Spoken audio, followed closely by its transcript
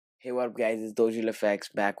Hey, what up, guys? It's Dojil Effects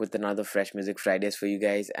back with another Fresh Music Fridays for you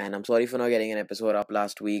guys. And I'm sorry for not getting an episode up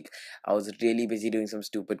last week. I was really busy doing some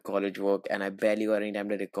stupid college work and I barely got any time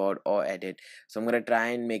to record or edit. So I'm gonna try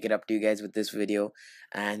and make it up to you guys with this video.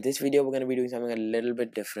 And this video, we're gonna be doing something a little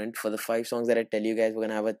bit different. For the 5 songs that I tell you guys, we're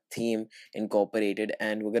gonna have a theme incorporated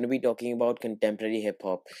and we're gonna be talking about contemporary hip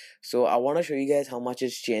hop. So I wanna show you guys how much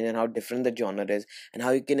it's changed and how different the genre is and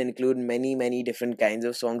how you can include many different kinds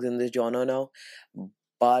of songs in this genre now,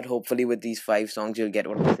 but hopefully with these 5 songs you'll get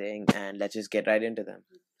what I'm saying, and let's just get right into them.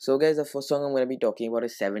 So guys, the first song I'm going to be talking about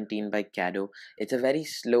is 17 by Cado. It's a very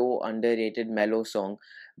slow, underrated, mellow song,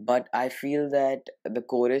 but I feel that the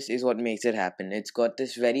chorus is what makes it happen. It's got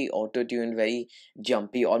this very auto-tuned, very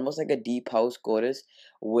jumpy, almost like a deep house chorus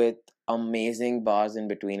with amazing bars in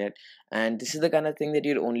between it. And this is the kind of thing that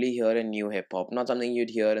you'd only hear in new hip hop, not something you'd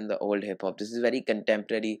hear in the old hip hop. This is very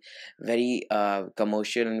contemporary, very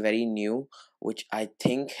commercial, and very new, which I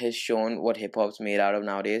think has shown what hip hop's made out of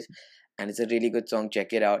nowadays. And it's a really good song.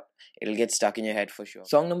 Check it out. It'll get stuck in your head for sure.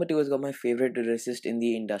 Song number 2 has got my favorite lyricist in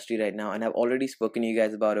the industry right now, and I've already spoken to you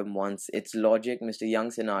guys about him once. It's Logic, Mr. Young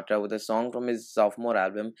Sinatra, with a song from his sophomore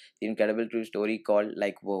album, The Incredible True Story, called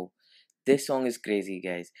Like Whoa. This song is crazy,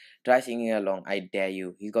 guys. Try singing along, I dare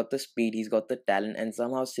you. He's got the speed, he's got the talent, and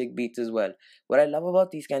somehow sick beats as well. What I love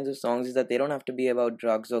about these kinds of songs is that they don't have to be about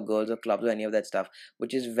drugs or girls or clubs or any of that stuff,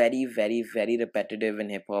 which is very repetitive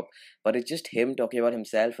in hip hop. But it's just him talking about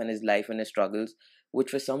himself and his life and his struggles,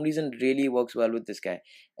 which for some reason really works well with this guy,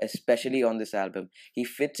 especially on this album. He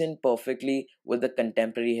fits in perfectly with the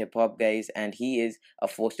contemporary hip hop guys, and he is a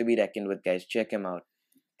force to be reckoned with, guys. Check him out.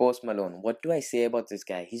 Post Malone. What do I say about this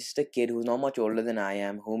guy? He's just a kid who's not much older than I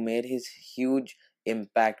am, who made his huge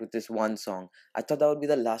impact with this one song. I thought that would be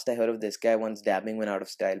the last I heard of this guy once dabbing went out of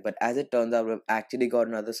style, but as it turns out, we've actually got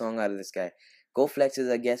another song out of this guy. Go Flex is,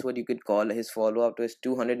 I guess, what you could call his follow up to his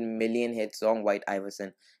 200 million hit song White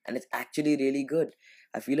Iverson, and it's actually really good.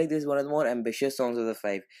 I feel like this is one of the more ambitious songs of the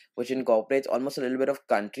 5, which incorporates almost a little bit of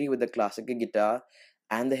country with the classical guitar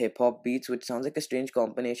and the hip hop beats, which sounds like a strange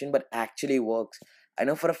combination but actually works. I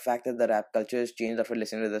know for a fact that the rap culture has changed after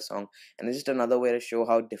listening to this song, and it's just another way to show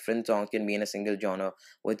how different songs can be in a single genre,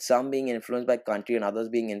 with some being influenced by country and others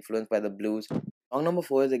being influenced by the blues. Song number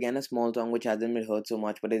 4 is again a small song which hasn't been heard so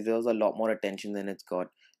much, but it deserves a lot more attention than it's got.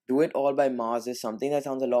 Do It All by Mars is something that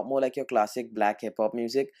sounds a lot more like your classic black hip hop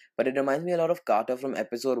music, but it reminds me a lot of Carter from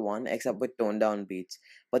episode 1, except with toned down beats.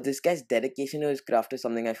 But this guy's dedication to his craft is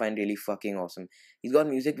something I find really fucking awesome. He's got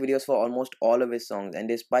music videos for almost all of his songs, and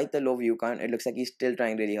despite the low view count, it looks like he's still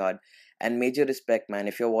trying really hard. And major respect, man.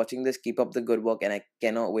 If you're watching this, keep up the good work, and I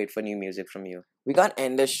cannot wait for new music from you. We can't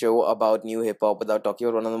end a show about new hip hop without talking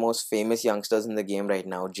about one of the most famous youngsters in the game right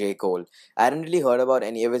now, J. Cole. I hadn't really heard about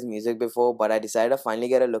any of his music before, but I decided to finally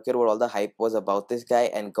get a look at what all the hype was about this guy,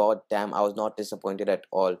 and god damn, I was not disappointed at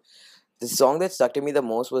all. The song that stuck to me the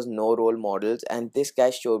most was No Role Models, and this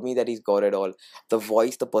guy showed me that he's got it all. The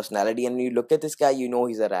voice, the personality, and when you look at this guy, you know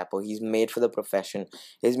he's a rapper. He's made for the profession.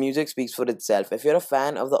 His music speaks for itself. If you're a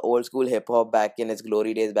fan of the old school hip hop back in its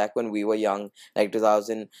glory days, back when we were young, like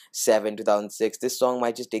 2007, 2006, this song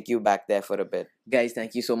might just take you back there for a bit. Guys,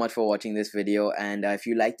 thank you so much for watching this video, and if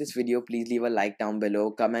you like this video, please leave a like down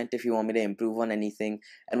below. Comment if you want me to improve on anything,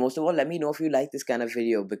 and most of all, let me know if you like this kind of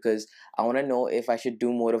video, because I want to know if I should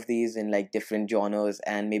do more of these in like different genres,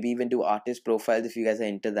 and maybe even do artist profiles if you guys are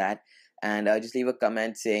into that. And just leave a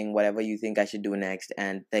comment saying whatever you think I should do next.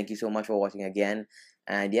 And thank you so much for watching again.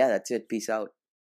 And yeah, that's it. Peace out.